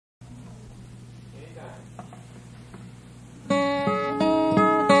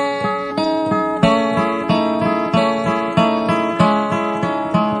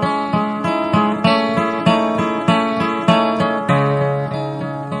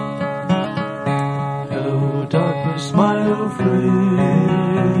friend,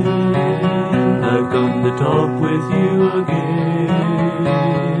 I've come to talk with you again,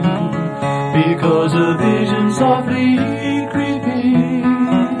 because a vision softly creeping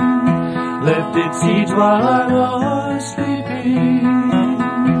left its seeds while I was sleeping,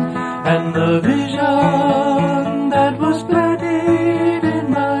 and the vision that was planted in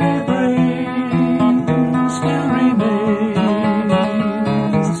my brain still remains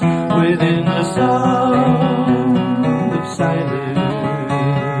within the sound of silence.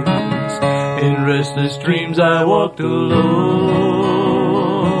 In restless dreams I walked alone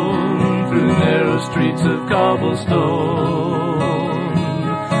through narrow streets of cobblestone,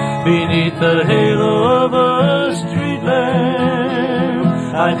 beneath the halo of a street lamp.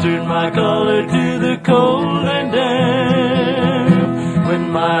 I turned my collar to the cold and damp, when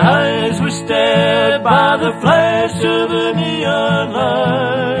my eyes were stared by the flash of a neon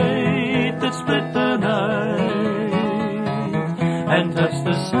light that split the night and touched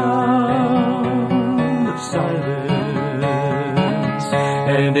the sound of silence.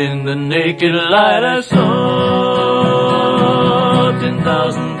 And in the naked light I saw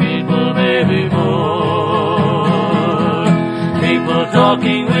 10,000 people, maybe more, people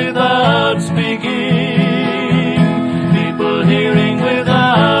talking without speaking, people hearing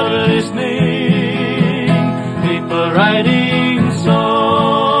without listening, people writing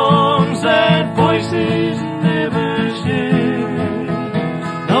songs that voices never shared.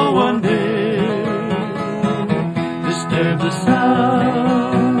 No one dared disturb the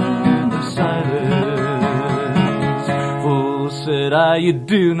sound of silence. Fool, said I, you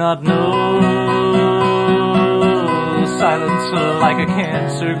do not know, silence like a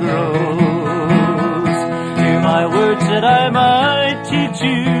cancer grows. Hear my words that I might teach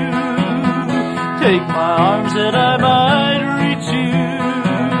you, take my arms that I might reach you,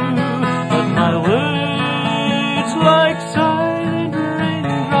 but my words like silent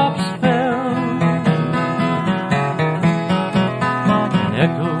raindrops fell and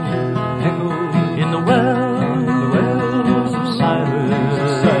echoed in the wells of silence.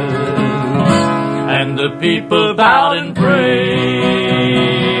 And the people bowed and prayed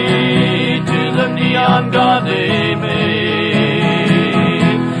to the neon god they made,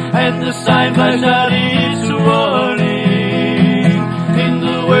 and the sign flashed out its warning in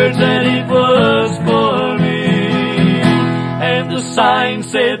the words that it was for me. And the sign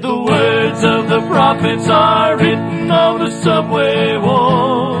said the words of the prophets are written on the subway